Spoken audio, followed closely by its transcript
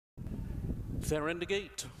They're in the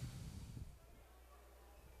gate.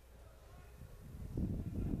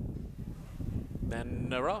 Then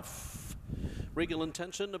they're off. Regal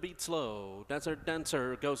Intention a beat slow. Desert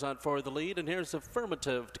Dancer goes out for the lead, and here's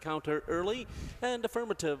Affirmative to counter early, and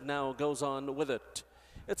Affirmative now goes on with it.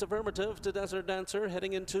 It's Affirmative to Desert Dancer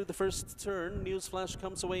heading into the first turn. Newsflash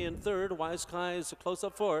comes away in third. Wise Skies close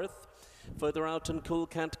up fourth. Further out, and Cool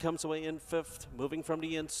Cat comes away in fifth. Moving from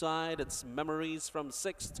the inside, it's Memories from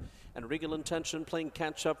sixth, and Regal Intention playing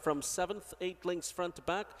catch-up from seventh. 8 lengths front to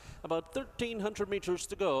back. About 1,300 meters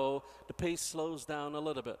to go. The pace slows down a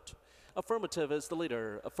little bit. Affirmative is the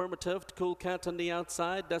leader. Affirmative to Cool Cat on the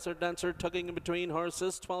outside. Desert Dancer tugging in between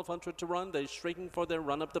horses. 1,200 to run. They shrieking for their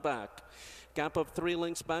run up the back. Gap of 3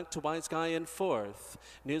 lengths back to Wise Guy in fourth.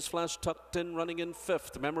 Newsflash tucked in, running in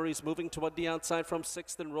fifth. Memories moving toward the outside from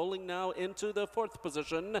sixth and rolling now into the fourth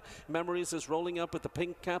position. Memories is rolling up with the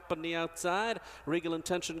pink cap on the outside. Regal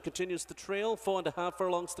Intention continues to trail. 4.5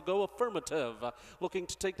 furlongs to go. Affirmative looking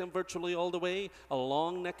to take them virtually all the way. A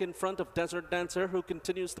long neck in front of Desert Dancer, who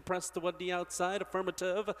continues to press toward the outside.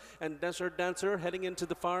 Affirmative and Desert Dancer heading into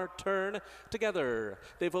the far turn together.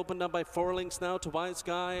 They've opened up by 4 lengths now to Wise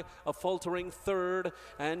Guy, a faltering third,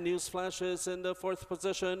 and Newsflash is in the fourth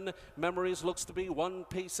position. Memories looks to be 1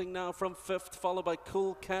 pacing now from fifth, followed by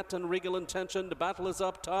Cool Cat and Regal Intention. The battle is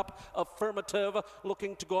up top. Affirmative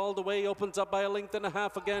looking to go all the way, opens up by 1.5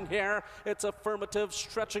 lengths again here. It's Affirmative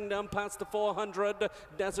stretching them past the 400.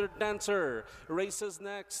 Desert Dancer races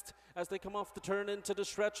next as they come off the turn into the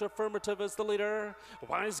stretch. Affirmative is the leader.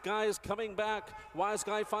 Wise Guy is coming back. Wise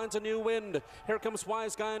Guy finds a new wind. Here comes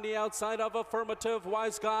Wise Guy on the outside of Affirmative.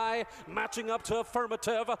 Wise Guy matching up to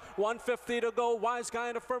Affirmative. 150 to go. Wise Guy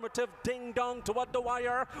and Affirmative ding dong toward the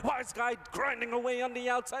wire. Wise Guy grinding away on the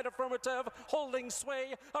outside. Affirmative holding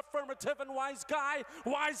sway. Affirmative and Wise Guy.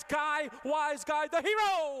 Wise Guy. Wise Guy, the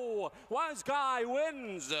hero. Wise Guy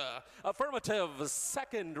wins. Affirmative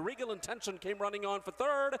second. Regal Intention came running on for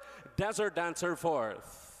third. Desert Dancer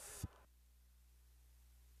fourth.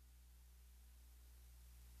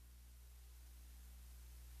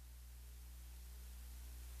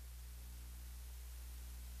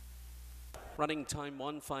 Running time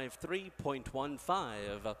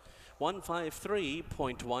 153.15.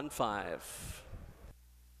 153.15.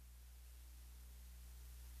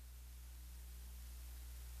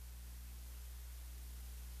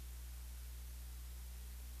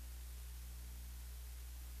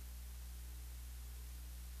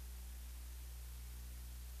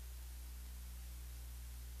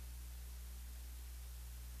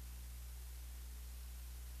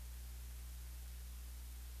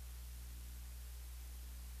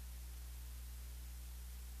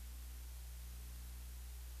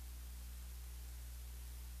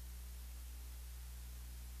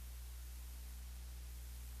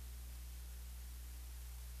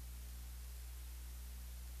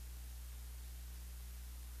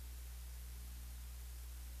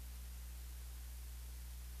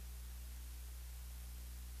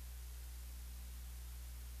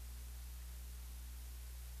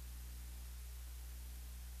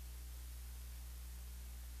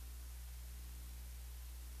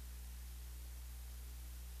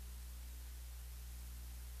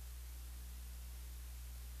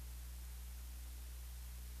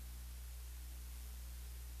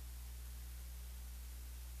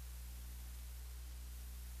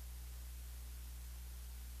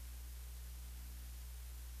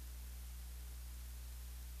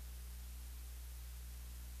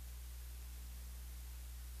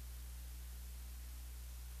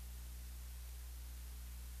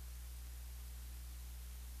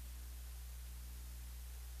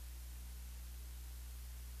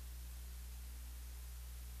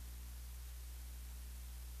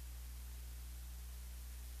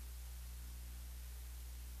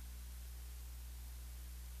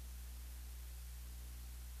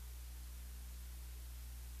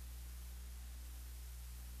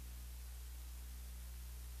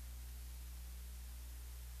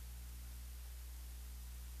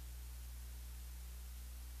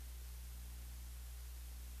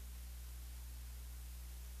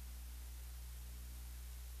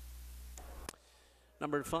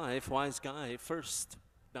 Number 5, Wise Guy first.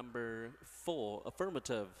 Number 4,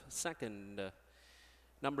 Affirmative second.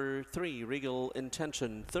 Number 3, Regal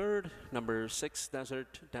Intention third. Number 6,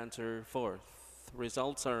 Desert Dancer fourth.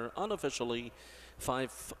 Results are unofficially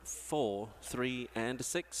 5, 4, 3, and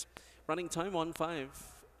 6. Running time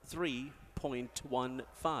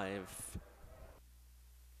 153.15.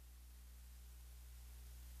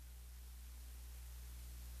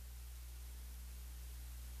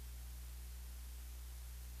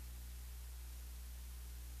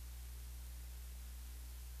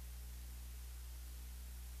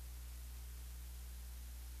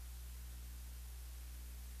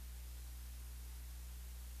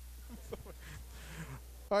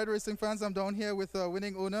 All right, racing fans, I'm down here with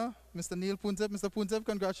winning owner, Mr. Neil Puntip. Mr. Puntip,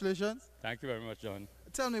 congratulations. Thank you very much, John.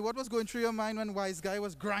 Tell me, what was going through your mind when Wise Guy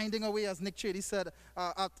was grinding away, as Nick Chady said,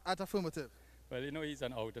 at Affirmative? Well, you know, he's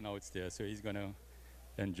an out-and-out steer, so he's going to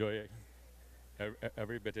enjoy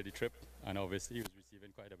every bit of the trip. And obviously, he was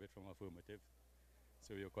receiving quite a bit from Affirmative.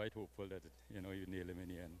 So we were quite hopeful that, you know, you nail him in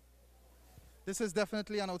the end. This is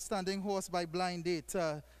definitely an outstanding horse by blind date.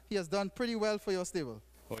 He has done pretty well for your stable.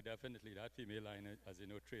 Oh, definitely. That female line, as you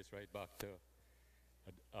know, traced right back to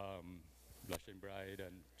Blushing Bride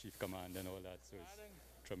and Chief Command and all that. So it's a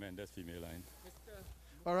tremendous female line.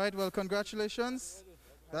 All right, well, congratulations.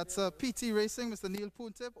 That's PT Racing, Mr. Neil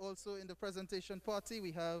Puntip. Also in the presentation party,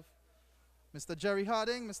 we have Mr. Jerry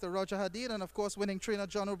Harding, Mr. Roger Hadid, and of course, winning trainer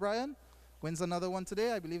John O'Brien. Wins another one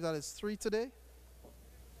today. I believe that is 3 today.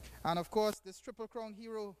 And of course, this Triple Crown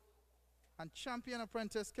hero and champion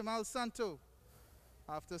apprentice, Kemal Santo.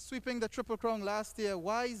 After sweeping the Triple Crown last year,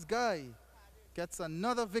 Wise Guy gets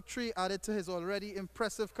another victory added to his already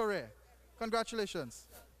impressive career. Congratulations.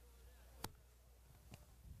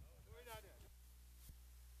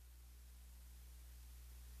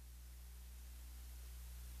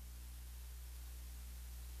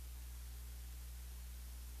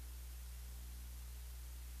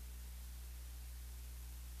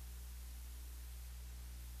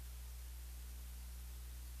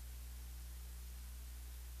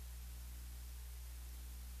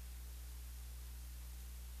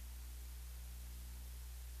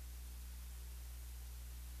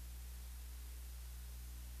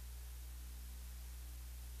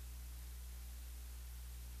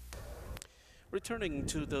 Returning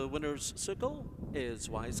to the winner's circle is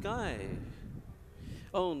Wise Guy.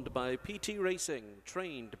 Owned by PT Racing,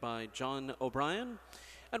 trained by John O'Brien,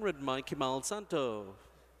 and ridden by Kemal Santo.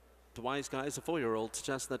 The Wise Guy is a 4-year-old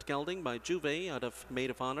chestnut gelding by Juve out of Maid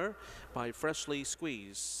of Honor by Freshly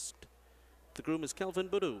Squeezed. The groom is Kelvin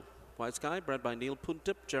Boudou. Wise Guy, bred by Neil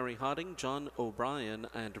Puntip, Jerry Harding, John O'Brien,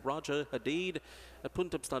 and Roger Hadid at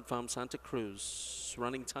Puntip Stud Farm, Santa Cruz.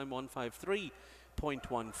 Running time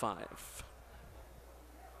 153.15.